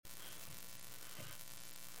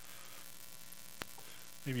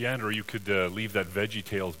Maybe, Andrew, you could leave that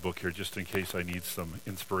VeggieTales book here just in case I need some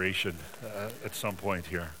inspiration at some point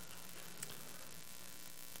here.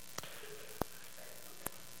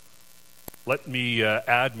 Let me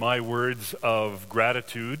add my words of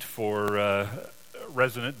gratitude for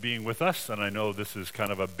Resonant being with us, and I know this is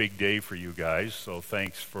kind of a big day for you guys, so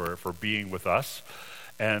thanks for being with us.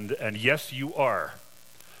 And yes, you are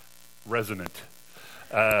resonant.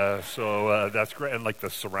 So that's great. And like the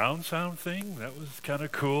surround sound thing, that was kind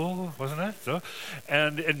of cool, wasn't it? So,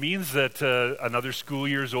 and it means that another school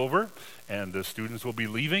year is over, and the students will be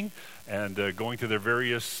leaving and going to their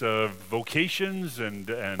various vocations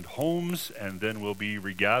and homes, and then we'll be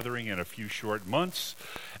regathering in a few short months.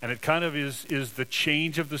 And it kind of is the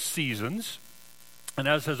change of the seasons. And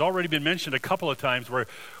as has already been mentioned a couple of times,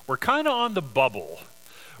 we're kind of on the bubble.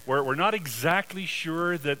 We're not exactly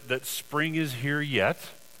sure that spring is here yet,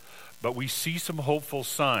 but we see some hopeful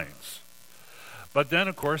signs. But then,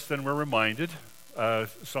 of course, we're reminded,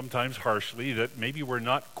 sometimes harshly, that maybe we're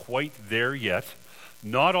not quite there yet.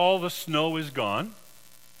 Not all the snow is gone.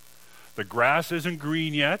 The grass isn't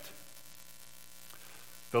green yet.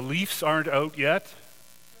 The leaves aren't out yet.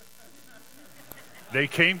 They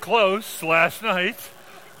came close last night.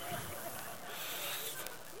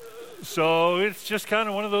 So it's just kind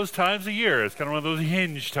of one of those times a year. It's kind of one of those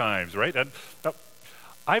hinge times, right? And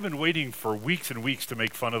I've been waiting for weeks and weeks to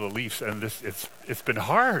make fun of the Leafs, and it's been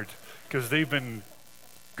hard because they've been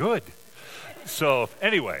good. So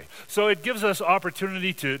anyway, so it gives us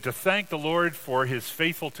opportunity to thank the Lord for his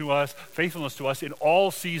faithfulness to us in all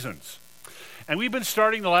seasons. And we've been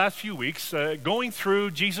starting the last few weeks going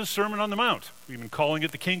through Jesus' Sermon on the Mount. We've been calling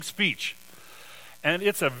it the King's Speech. And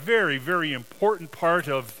it's a very, very important part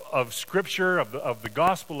of Scripture, of the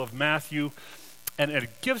Gospel of Matthew. And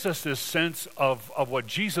it gives us this sense of what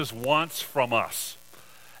Jesus wants from us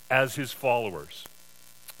as his followers.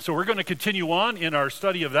 So we're going to continue on in our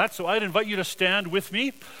study of that. So I'd invite you to stand with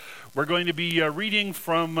me. We're going to be reading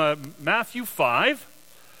from Matthew 5,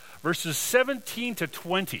 verses 17 to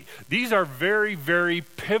 20. These are very, very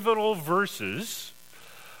pivotal verses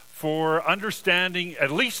for understanding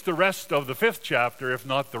at least the rest of the 5th chapter, if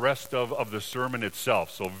not the rest of the sermon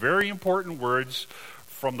itself. So very important words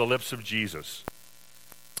from the lips of Jesus.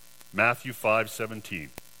 Matthew 5:17.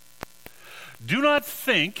 Do not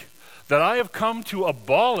think that I have come to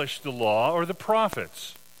abolish the law or the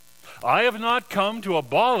prophets. I have not come to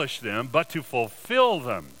abolish them, but to fulfill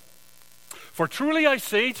them. For truly I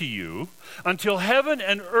say to you, until heaven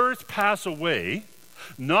and earth pass away,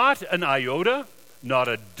 not an iota, not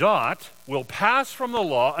a dot will pass from the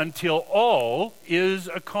law until all is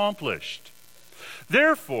accomplished.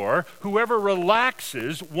 Therefore, whoever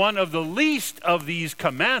relaxes one of the least of these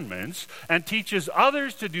commandments and teaches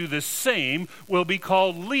others to do the same will be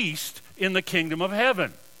called least in the kingdom of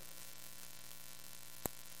heaven.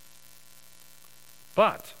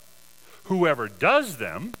 But whoever does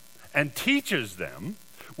them and teaches them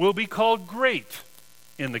will be called great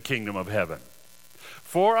in the kingdom of heaven.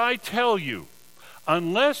 For I tell you,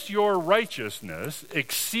 unless your righteousness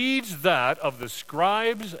exceeds that of the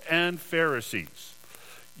scribes and Pharisees,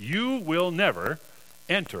 you will never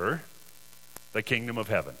enter the kingdom of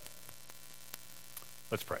heaven.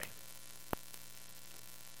 Let's pray.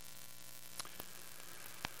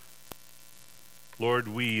 Lord,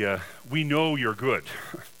 we know you're good.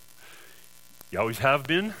 You always have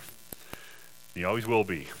been, you always will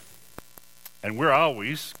be. And we're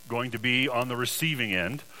always going to be on the receiving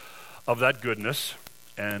end of that goodness,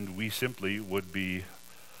 and we simply we'd be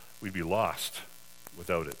lost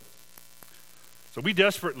without it. So we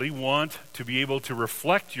desperately want to be able to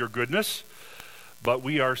reflect your goodness, but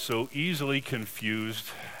we are so easily confused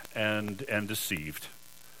and deceived.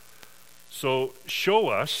 So show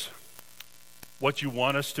us what you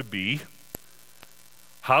want us to be,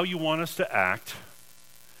 how you want us to act,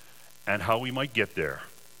 and how we might get there.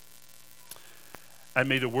 And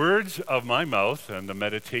may the words of my mouth and the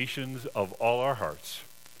meditations of all our hearts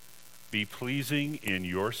be pleasing in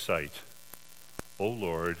your sight, O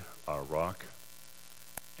Lord, our rock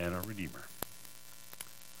and our Redeemer.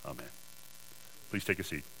 Amen. Please take a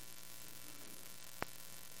seat.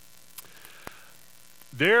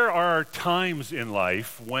 There are times in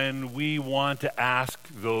life when we want to ask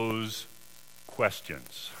those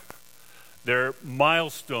questions. They're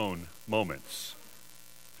milestone moments.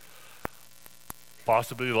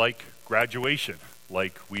 Possibly like graduation,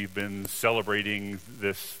 like we've been celebrating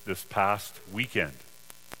this past weekend.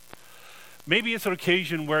 Maybe it's an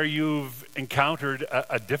occasion where you've encountered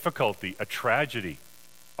a difficulty, a tragedy,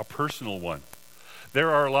 a personal one,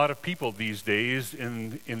 There are a lot of people these days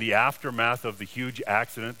in the aftermath of the huge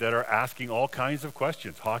accident that are asking all kinds of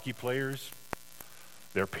questions. Hockey players,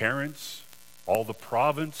 their parents, all the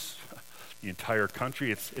province, the entire country.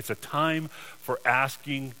 It's a time for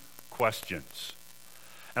asking questions.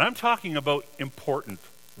 And I'm talking about important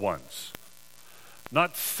ones.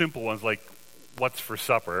 Not simple ones like, what's for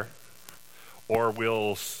supper? Or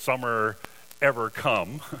will summer ever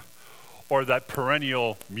come? Or that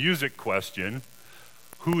perennial music question,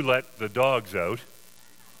 who let the dogs out?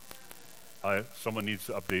 Someone needs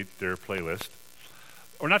to update their playlist.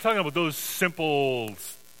 We're not talking about those simple,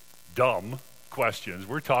 dumb questions.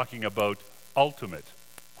 We're talking about ultimate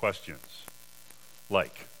questions.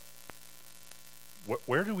 Like,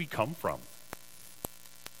 where do we come from?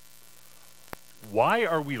 Why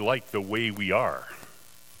are we like the way we are?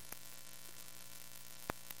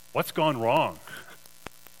 What's gone wrong?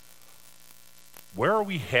 Where are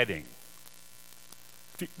we heading?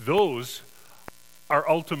 Those are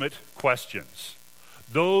ultimate questions.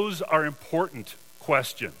 Those are important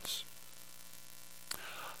questions.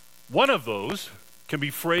 One of those can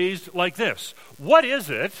be phrased like this: what is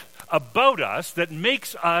it about us that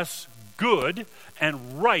makes us good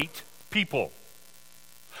and right people?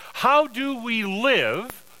 How do we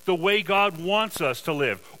live the way God wants us to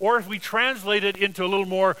live? Or if we translate it into a little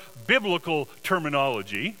more biblical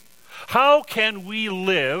terminology, how can we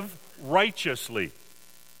live righteously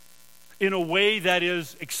in a way that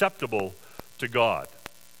is acceptable to God?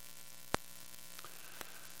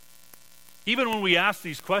 Even when we ask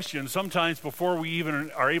these questions, sometimes before we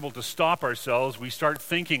even are able to stop ourselves, we start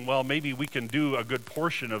thinking, well, maybe we can do a good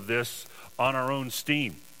portion of this on our own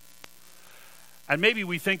steam. And maybe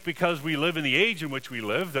we think because we live in the age in which we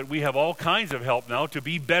live that we have all kinds of help now to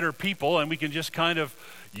be better people, and we can just kind of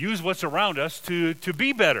use what's around us to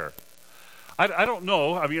be better. I don't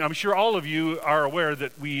know. I mean, I'm sure all of you are aware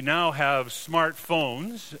that we now have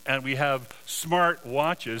smartphones and we have smart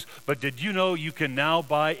watches, but did you know you can now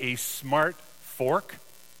buy a smart fork?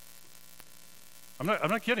 I'm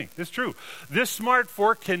not kidding. It's true. This smart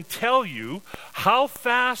fork can tell you how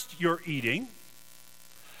fast you're eating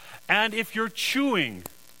and if you're chewing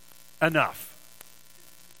enough.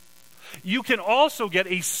 You can also get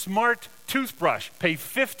a smart toothbrush. Pay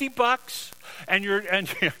 $50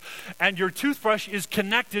 and your toothbrush is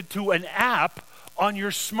connected to an app on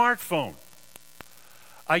your smartphone.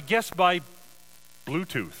 I guess by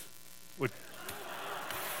Bluetooth.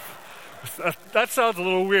 That sounds a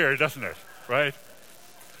little weird, doesn't it? Right?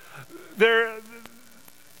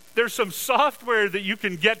 There's some software that you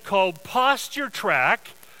can get called Posture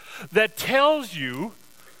Track that tells you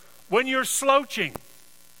when you're slouching.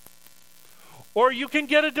 Or you can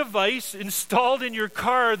get a device installed in your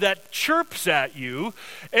car that chirps at you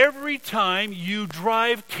every time you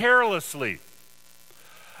drive carelessly,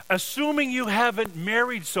 assuming you haven't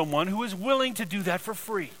married someone who is willing to do that for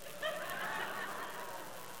free.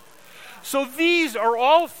 So these are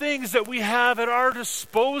all things that we have at our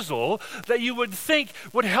disposal that you would think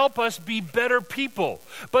would help us be better people.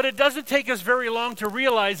 But it doesn't take us very long to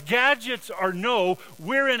realize, gadgets or no,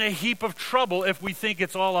 we're in a heap of trouble if we think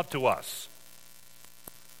it's all up to us.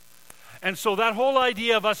 And so that whole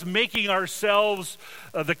idea of us making ourselves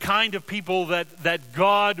the kind of people that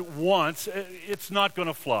God wants, it's not going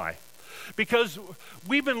to fly. Because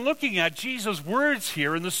we've been looking at Jesus' words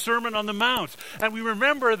here in the Sermon on the Mount. And we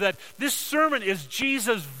remember that this sermon is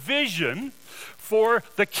Jesus' vision for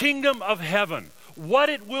the kingdom of heaven. What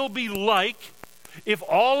it will be like if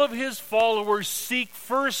all of his followers seek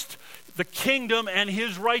first the kingdom and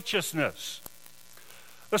his righteousness.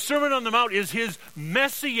 The Sermon on the Mount is his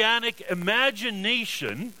messianic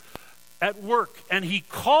imagination at work. And he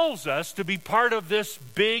calls us to be part of this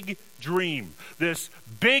big dream that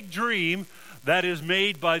is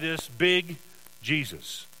made by this big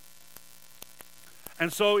Jesus.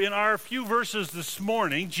 And so in our few verses this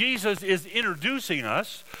morning, Jesus is introducing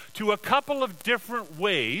us to a couple of different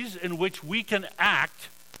ways in which we can act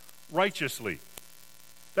righteously,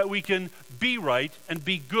 that we can be right and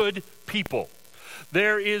be good people.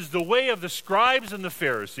 There is the way of the scribes and the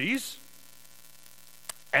Pharisees,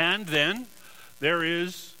 and then there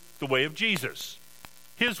is the way of Jesus,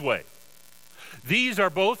 his way. These are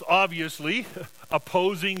both obviously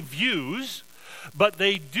opposing views, but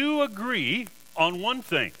they do agree on one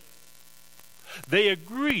thing. They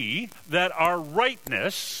agree that our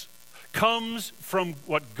rightness comes from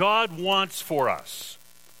what God wants for us.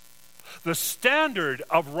 The standard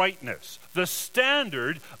of rightness, the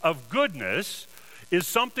standard of goodness, is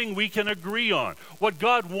something we can agree on. What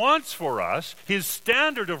God wants for us, his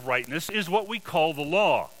standard of rightness, is what we call the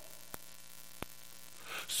law.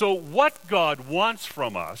 So what God wants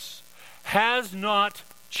from us has not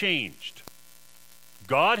changed.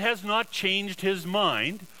 God has not changed his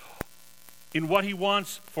mind in what he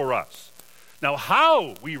wants for us. Now,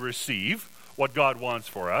 how we receive what God wants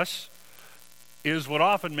for us is what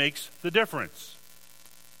often makes the difference.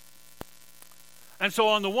 And so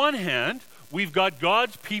on the one hand, we've got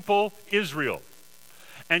God's people, Israel.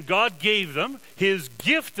 And God gave them his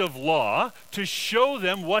gift of law to show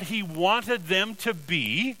them what he wanted them to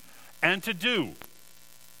be and to do.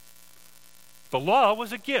 The law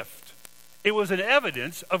was a gift. It was an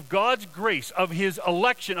evidence of God's grace, of his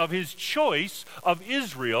election, of his choice of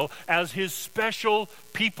Israel as his special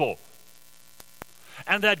people.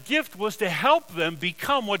 And that gift was to help them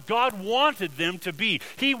become what God wanted them to be.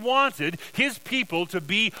 He wanted his people to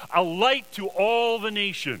be a light to all the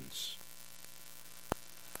nations.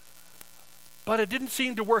 But it didn't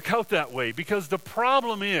seem to work out that way, because the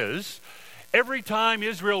problem is, every time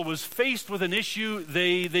Israel was faced with an issue,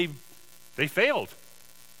 they failed.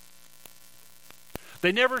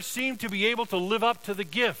 They never seemed to be able to live up to the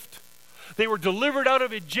gift. They were delivered out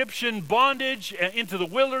of Egyptian bondage into the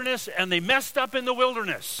wilderness, and they messed up in the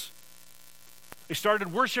wilderness. They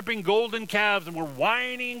started worshiping golden calves and were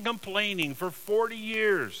whining and complaining for 40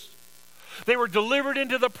 years. They were delivered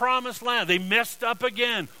into the promised land. They messed up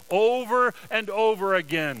again, over and over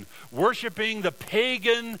again, worshiping the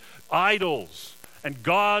pagan idols and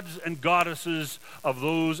gods and goddesses of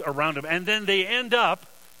those around them. And then they end up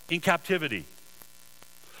in captivity.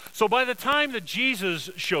 So by the time that Jesus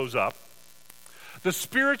shows up, the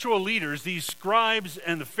spiritual leaders, these scribes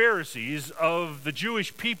and the Pharisees of the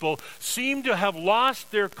Jewish people, seem to have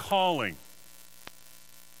lost their calling.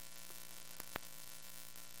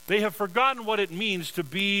 They have forgotten what it means to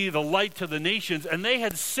be the light to the nations, and they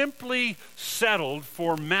had simply settled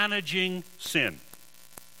for managing sin.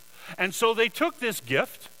 And so they took this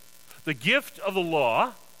gift, the gift of the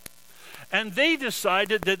law, and they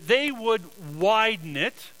decided that they would widen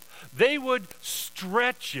it, they would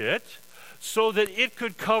stretch it, so that it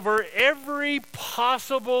could cover every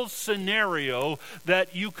possible scenario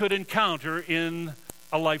that you could encounter in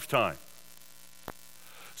a lifetime.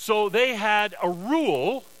 So they had a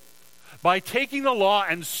rule. By taking the law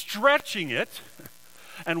and stretching it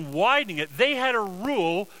and widening it, they had a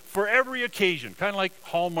rule for every occasion, kind of like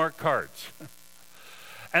Hallmark cards.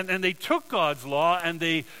 And they took God's law and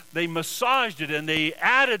they massaged it and they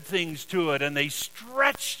added things to it and they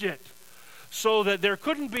stretched it so that there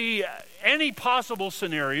couldn't be any possible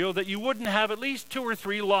scenario that you wouldn't have at least 2 or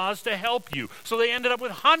 3 laws to help you. So they ended up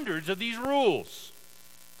with hundreds of these rules.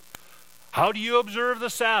 How do you observe the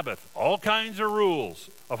Sabbath? All kinds of rules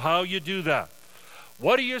of how you do that.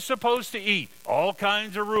 What are you supposed to eat? All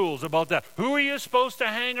kinds of rules about that. Who are you supposed to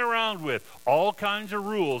hang around with? All kinds of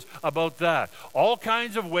rules about that. All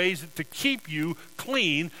kinds of ways to keep you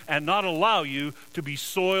clean and not allow you to be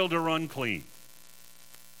soiled or unclean.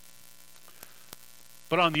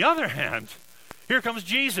 But on the other hand, here comes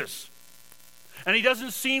Jesus. And he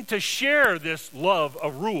doesn't seem to share this love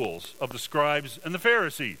of rules of the scribes and the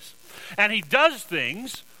Pharisees. And he does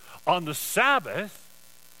things on the Sabbath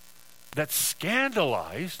that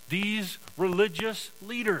scandalized these religious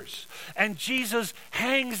leaders. And Jesus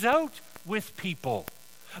hangs out with people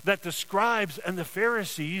that the scribes and the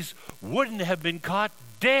Pharisees wouldn't have been caught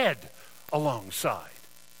dead alongside.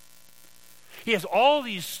 He has all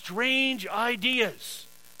these strange ideas.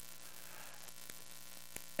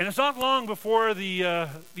 And it's not long before the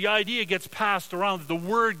idea gets passed around, that the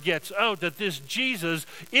word gets out that this Jesus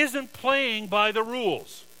isn't playing by the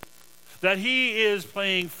rules, that he is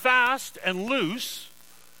playing fast and loose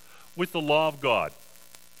with the law of God.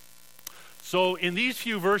 So in these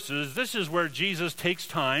few verses, this is where Jesus takes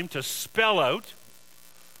time to spell out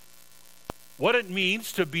what it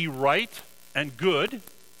means to be right and good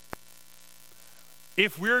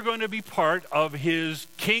if we're going to be part of his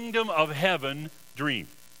kingdom of heaven dream.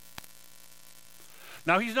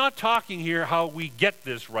 Now, he's not talking here how we get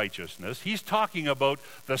this righteousness. He's talking about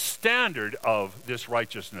the standard of this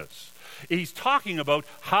righteousness. He's talking about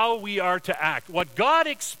how we are to act, what God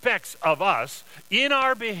expects of us in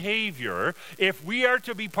our behavior if we are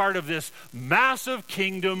to be part of this massive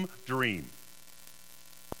kingdom dream.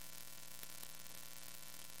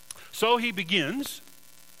 So he begins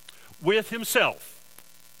with himself.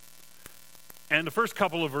 And the first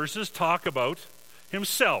couple of verses talk about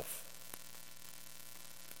himself.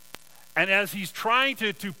 And as he's trying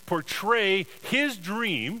to portray his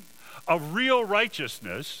dream of real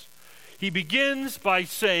righteousness, he begins by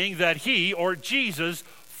saying that he, or Jesus,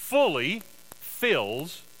 fully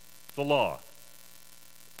fills the law.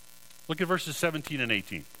 Look at verses 17 and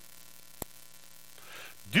 18.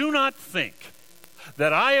 Do not think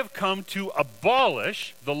that I have come to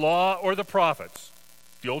abolish the law or the prophets,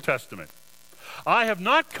 the Old Testament. I have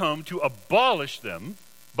not come to abolish them,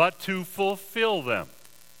 but to fulfill them.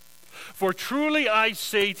 For truly I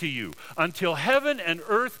say to you, until heaven and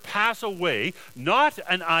earth pass away, not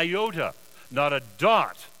an iota, not a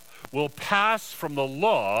dot will pass from the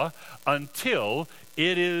law until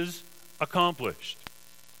it is accomplished.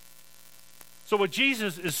 So what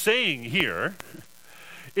Jesus is saying here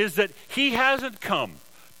is that he hasn't come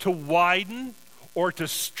to widen or to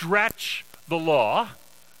stretch the law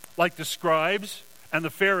like the scribes and the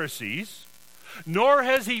Pharisees, nor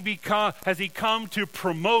has he come to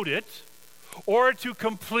promote it or to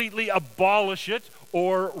completely abolish it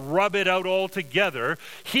or rub it out altogether.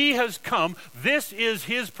 He has come, this is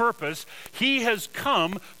his purpose, he has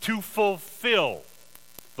come to fulfill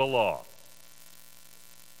the law.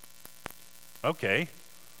 Okay,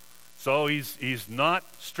 so he's not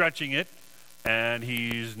stretching it, and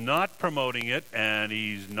he's not promoting it, and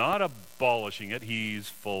he's not abolishing it, he's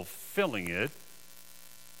fulfilling it.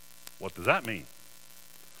 What does that mean?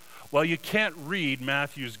 Well, you can't read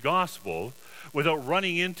Matthew's gospel without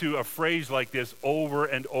running into a phrase like this over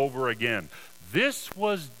and over again. This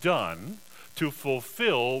was done to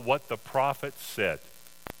fulfill what the prophet said.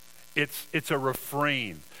 It's a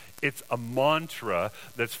refrain. It's a mantra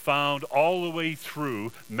that's found all the way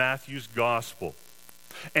through Matthew's gospel.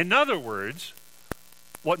 In other words,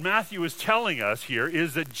 what Matthew is telling us here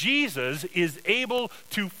is that Jesus is able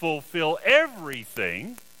to fulfill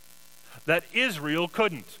everything that Israel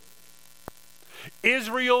couldn't.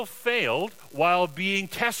 Israel failed while being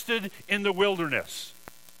tested in the wilderness.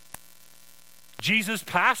 Jesus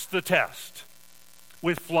passed the test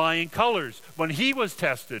with flying colors when he was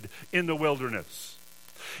tested in the wilderness.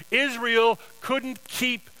 Israel couldn't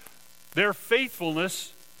keep their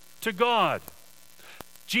faithfulness to God.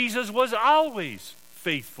 Jesus was always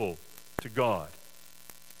faithful to God.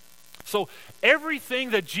 So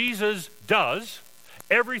everything that Jesus does,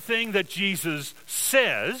 everything that Jesus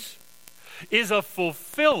says, is a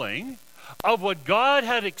fulfilling of what God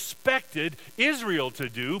had expected Israel to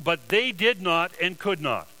do, but they did not and could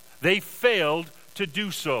not. They failed to do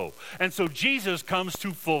so. And so Jesus comes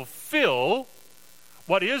to fulfill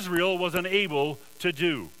what Israel was unable to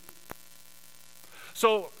do.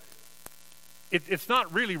 So it's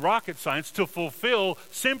not really rocket science. To fulfill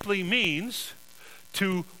simply means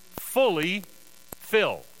to fully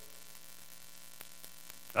fill.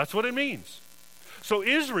 That's what it means. So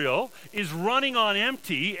Israel is running on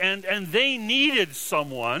empty, and they needed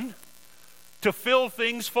someone to fill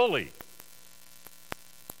things fully.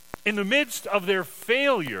 In the midst of their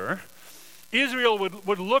failure, Israel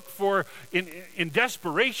would look for, in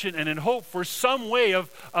desperation and in hope, for some way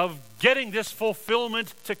of getting this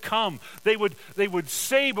fulfillment to come. They would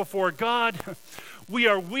say before God, we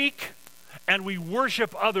are weak and we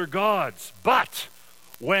worship other gods, but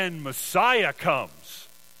when Messiah comes,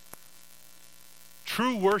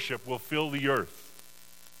 true worship will fill the earth.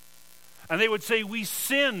 And they would say, we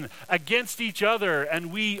sin against each other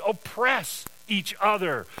and we oppress each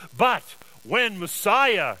other. But when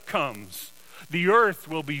Messiah comes, the earth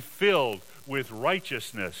will be filled with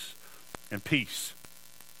righteousness and peace.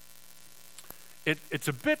 It's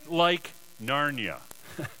a bit like Narnia.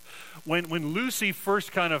 When Lucy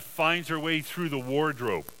first kind of finds her way through the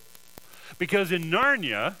wardrobe. Because in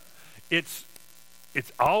Narnia, it's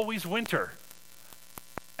always winter.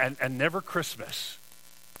 And never Christmas.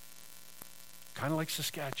 Kind of like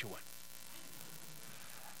Saskatchewan.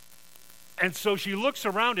 And so she looks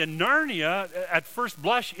around, and Narnia, at first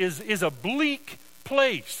blush, is a bleak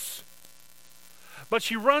place. But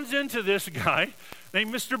she runs into this guy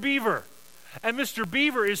named Mr. Beaver. And Mr.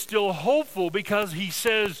 Beaver is still hopeful because he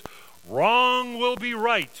says, wrong will be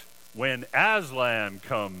right when Aslan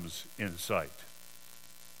comes in sight.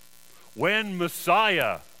 When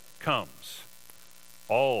Messiah comes,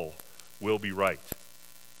 all will be right.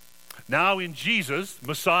 Now in Jesus,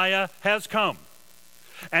 Messiah has come.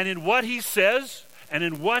 And in what he says and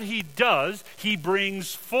in what he does, he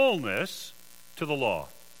brings fullness to the law.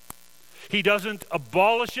 He doesn't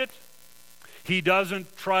abolish it. He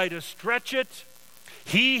doesn't try to stretch it.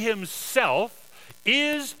 He himself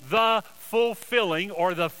is the fulfilling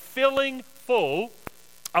or the filling full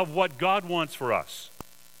of what God wants for us.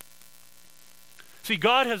 See,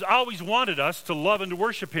 God has always wanted us to love and to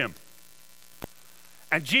worship him.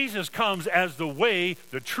 And Jesus comes as the way,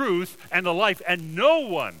 the truth, and the life. And no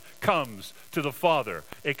one comes to the Father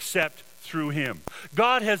except through him.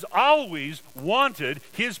 God has always wanted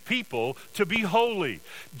his people to be holy.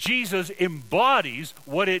 Jesus embodies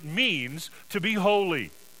what it means to be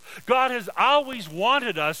holy. God has always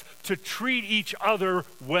wanted us to treat each other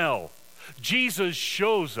well. Jesus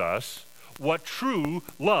shows us what true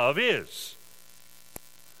love is.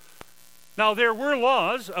 Now, there were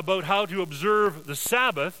laws about how to observe the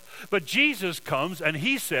Sabbath, but Jesus comes and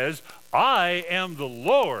he says, I am the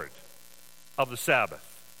Lord of the Sabbath.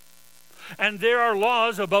 And there are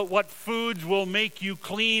laws about what foods will make you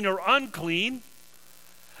clean or unclean.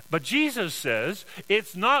 But Jesus says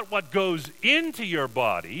it's not what goes into your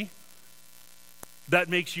body that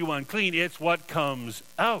makes you unclean, it's what comes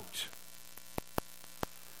out.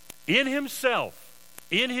 In himself,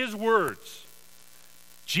 in his words,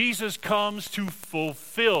 Jesus comes to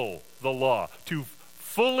fulfill the law, to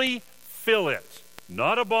fully fill it,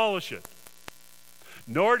 not abolish it.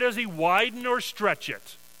 Nor does he widen or stretch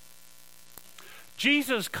it.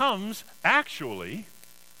 Jesus comes actually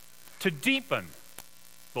to deepen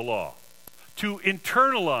the law, to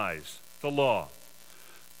internalize the law.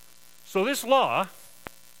 So this law,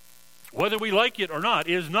 whether we like it or not,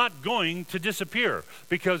 is not going to disappear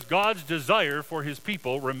because God's desire for his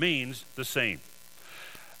people remains the same.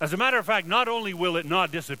 As a matter of fact, not only will it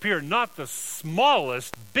not disappear, not the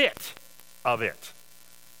smallest bit of it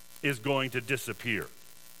is going to disappear.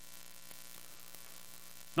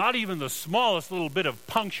 Not even the smallest little bit of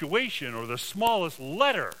punctuation or the smallest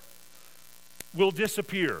letter will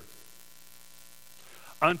disappear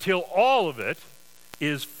until all of it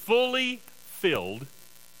is fully filled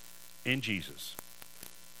in Jesus.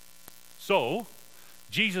 So,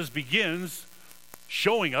 Jesus begins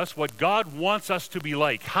showing us what God wants us to be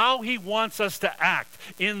like, how he wants us to act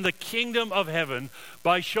in the kingdom of heaven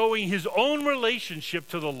by showing his own relationship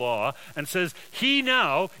to the law, and says he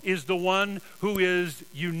now is the one who is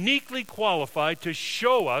uniquely qualified to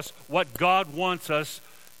show us what God wants us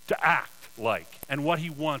to act like and what he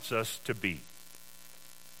wants us to be.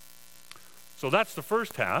 So that's the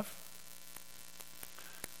first half.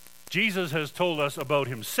 Jesus has told us about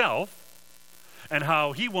himself and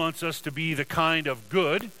how he wants us to be the kind of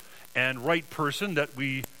good and right person that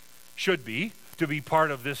we should be to be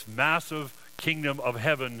part of this massive kingdom of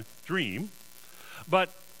heaven dream.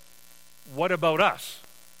 But what about us?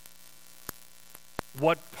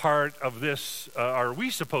 What part of this are we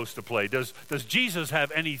supposed to play? Does Jesus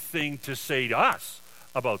have anything to say to us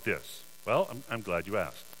about this? Well, I'm glad you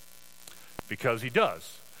asked. Because he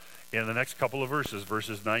does. In the next couple of verses,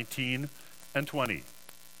 verses 19 and 20.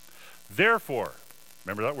 Therefore,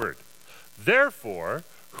 remember that word. Therefore,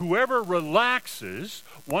 whoever relaxes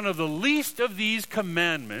one of the least of these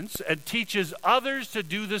commandments and teaches others to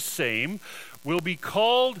do the same will be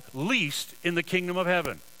called least in the kingdom of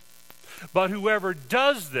heaven. But whoever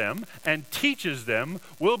does them and teaches them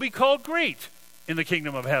will be called great in the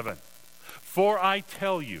kingdom of heaven. For I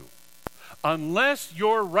tell you, unless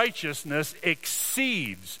your righteousness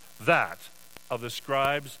exceeds that of the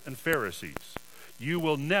scribes and Pharisees, you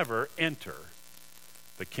will never enter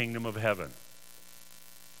the kingdom of heaven.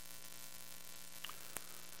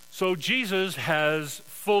 So Jesus has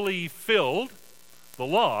fully filled the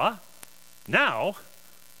law. Now,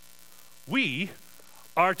 we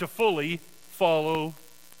are to fully follow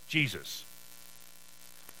Jesus.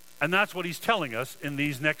 And that's what he's telling us in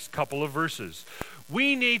these next couple of verses.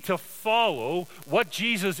 We need to follow what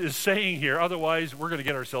Jesus is saying here. Otherwise, we're going to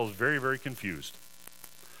get ourselves very, very confused.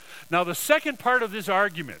 Now, the second part of this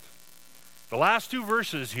argument, the last two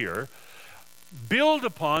verses here, build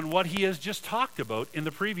upon what he has just talked about in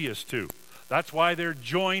the previous two. That's why they're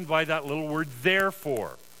joined by that little word,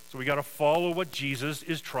 therefore. So we got to follow what Jesus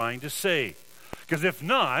is trying to say. Because if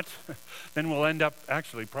not, then we'll end up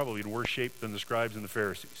actually probably in worse shape than the scribes and the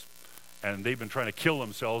Pharisees. And they've been trying to kill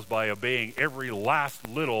themselves by obeying every last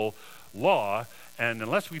little law. And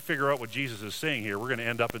unless we figure out what Jesus is saying here, we're going to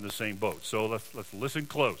end up in the same boat. So let's listen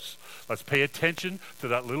close. Let's pay attention to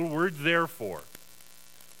that little word, therefore.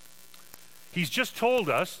 He's just told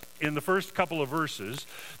us in the first couple of verses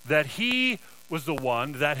that he was the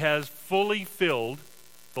one that has fully filled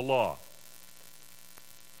the law.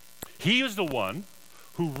 He is the one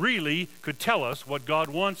who really could tell us what God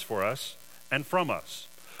wants for us and from us.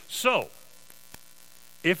 So,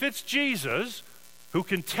 if it's Jesus who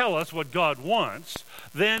can tell us what God wants,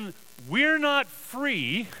 then we're not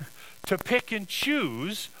free to pick and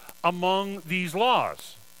choose among these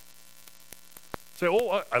laws. Say,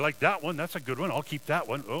 oh, I like that one. That's a good one. I'll keep that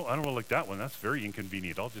one. Oh, I don't like that one. That's very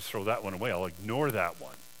inconvenient. I'll just throw that one away. I'll ignore that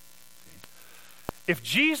one. If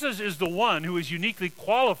Jesus is the one who is uniquely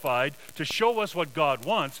qualified to show us what God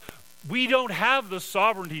wants, we don't have the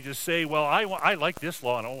sovereignty to say, well, I like this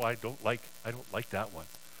law, and oh, I don't like that one.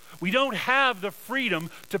 We don't have the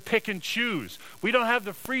freedom to pick and choose. We don't have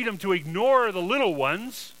the freedom to ignore the little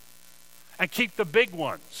ones and keep the big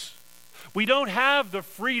ones. We don't have the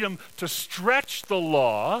freedom to stretch the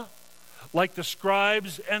law like the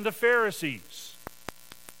scribes and the Pharisees.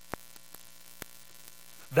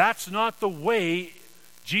 That's not the way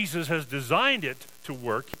Jesus has designed it to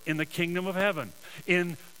work in the kingdom of heaven,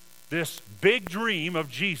 in this big dream of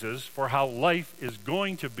Jesus for how life is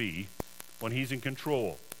going to be when he's in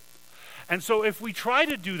control. And so if we try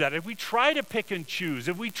to do that, if we try to pick and choose,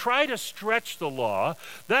 if we try to stretch the law,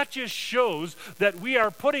 that just shows that we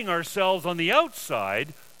are putting ourselves on the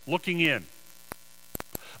outside looking in.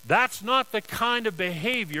 That's not the kind of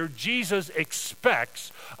behavior Jesus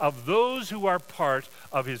expects of those who are part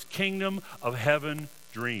of his kingdom of heaven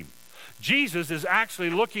dream. Jesus is actually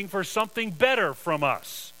looking for something better from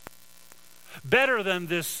us. Better than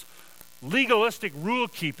this legalistic rule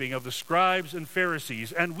keeping of the scribes and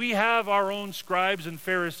Pharisees. And we have our own scribes and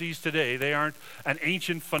Pharisees today. They aren't an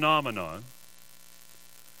ancient phenomenon.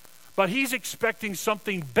 But he's expecting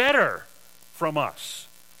something better from us.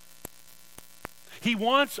 He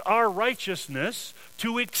wants our righteousness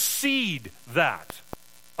to exceed that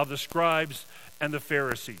of the scribes and the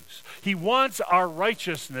Pharisees. He wants our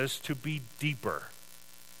righteousness to be deeper.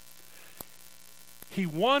 He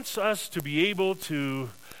wants us to be able to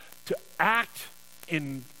act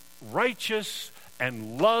in righteous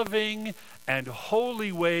and loving and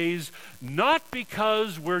holy ways, not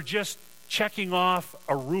because we're just checking off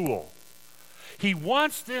a rule. He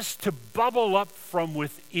wants this to bubble up from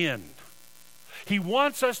within. He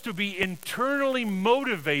wants us to be internally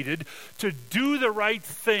motivated to do the right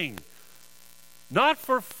thing, not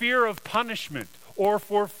for fear of punishment or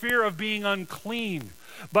for fear of being unclean,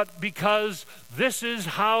 but because this is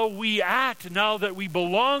how we act now that we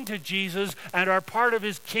belong to Jesus and are part of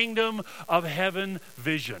his kingdom of heaven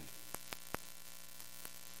vision.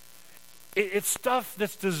 It's stuff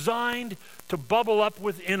that's designed to bubble up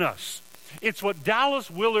within us. It's what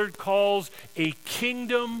Dallas Willard calls a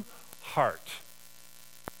kingdom heart.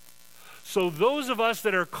 So those of us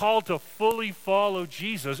that are called to fully follow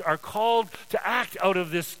Jesus are called to act out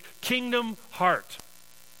of this kingdom heart.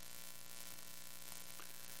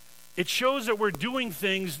 It shows that we're doing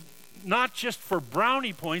things not just for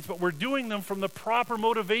brownie points, but we're doing them from the proper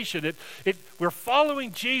motivation. We're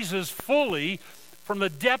following Jesus fully from the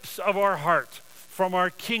depths of our heart, from our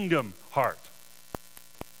kingdom heart.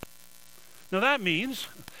 Now that means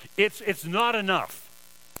it's not enough.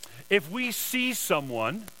 If we see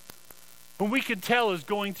someone whom we can tell is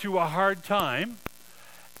going through a hard time,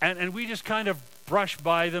 and we just kind of brush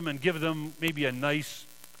by them and give them maybe a nice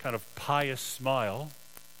kind of pious smile,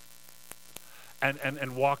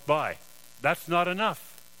 and walk by. That's not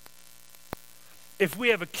enough. If we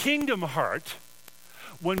have a kingdom heart,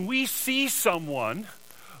 when we see someone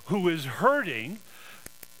who is hurting,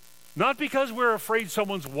 not because we're afraid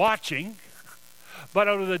someone's watching, but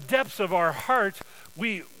out of the depths of our heart,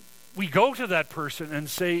 we go to that person and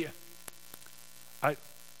say,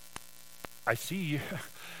 I see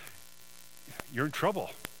you're in trouble.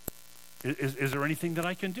 Is there anything that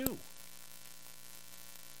I can do?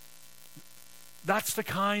 That's the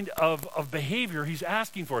kind of behavior he's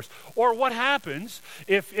asking for us. Or what happens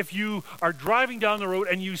if you are driving down the road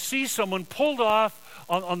and you see someone pulled off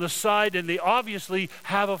on the side and they obviously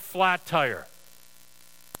have a flat tire?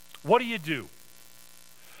 What do?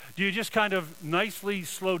 Do you just kind of nicely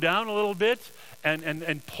slow down a little bit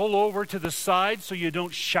and pull over to the side so you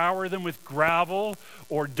don't shower them with gravel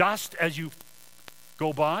or dust as you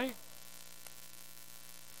go by?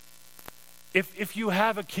 If you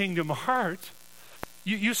have a kingdom heart,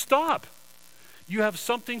 you stop. You have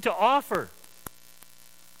something to offer.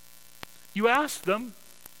 You ask them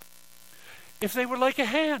if they would like a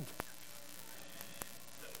hand.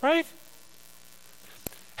 Right?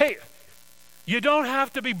 Hey, you don't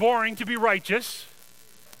have to be boring to be righteous.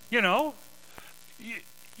 You know,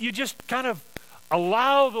 you just kind of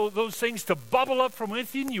allow those things to bubble up from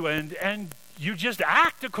within you, and you just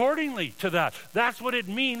act accordingly to that. That's what it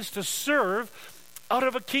means to serve out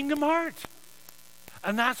of a kingdom heart.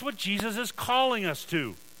 And that's what Jesus is calling us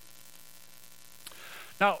to.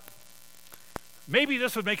 Now, maybe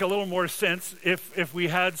this would make a little more sense if we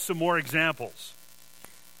had some more examples.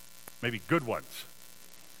 Maybe good ones.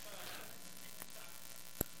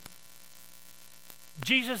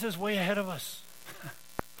 Jesus is way ahead of us.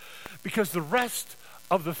 Because the rest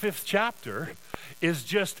of the 5th chapter is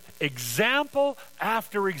just example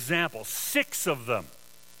after example, 6 of them,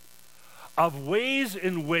 of ways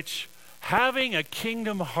in which having a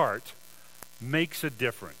kingdom heart makes a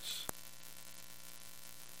difference.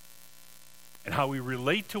 And how we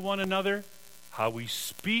relate to one another, how we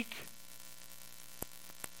speak,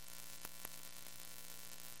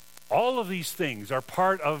 All of these things are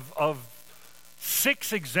part of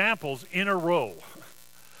 6 examples in a row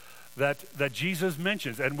that Jesus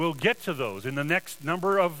mentions. And we'll get to those. In the next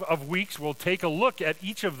number of weeks, we'll take a look at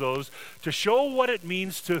each of those to show what it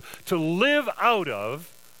means to live out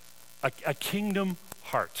of a kingdom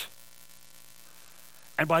heart.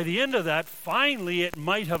 And by the end of that, finally, it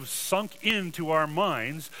might have sunk into our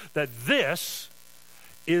minds that this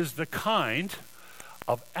is the kind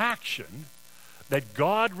of action that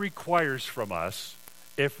God requires from us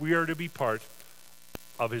if we are to be part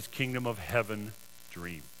of his kingdom of heaven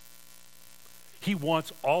dream. He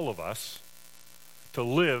wants all of us to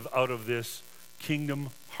live out of this kingdom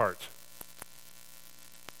heart.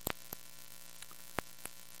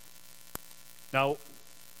 Now,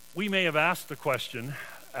 we may have asked the question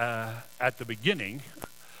at the beginning,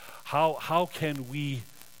 how can we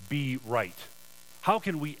be right? How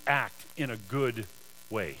can we act in a good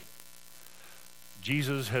way?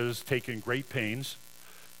 Jesus has taken great pains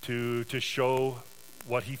to show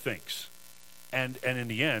what he thinks. And in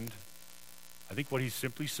the end, I think what he's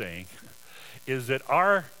simply saying is that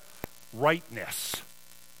our rightness,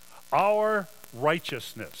 our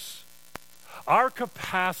righteousness, our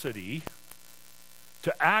capacity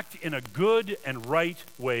to act in a good and right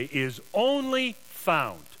way is only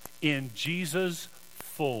found in Jesus'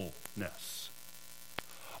 fullness.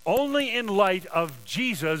 Only in light of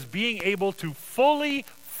Jesus being able to fully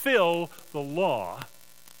fill the law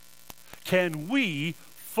can we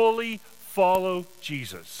fully follow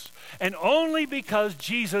Jesus. And only because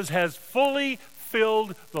Jesus has fully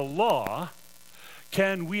filled the law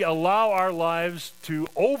can we allow our lives to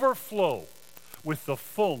overflow with the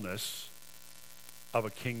fullness of a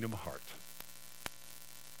kingdom heart.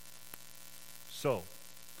 So,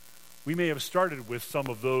 we may have started with some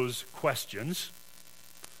of those questions,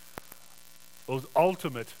 those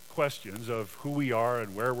ultimate questions of who we are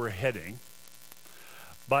and where we're heading.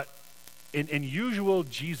 But in usual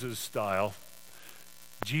Jesus style,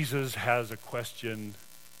 Jesus has a question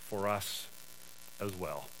for us as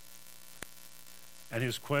well. And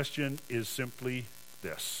his question is simply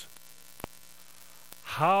this: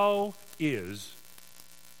 how is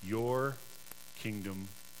your kingdom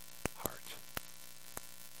heart?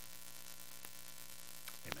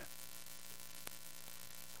 Amen.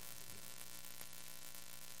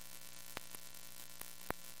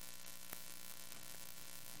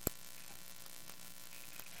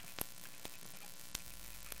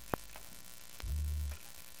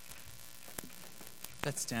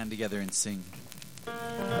 Let's stand together and sing.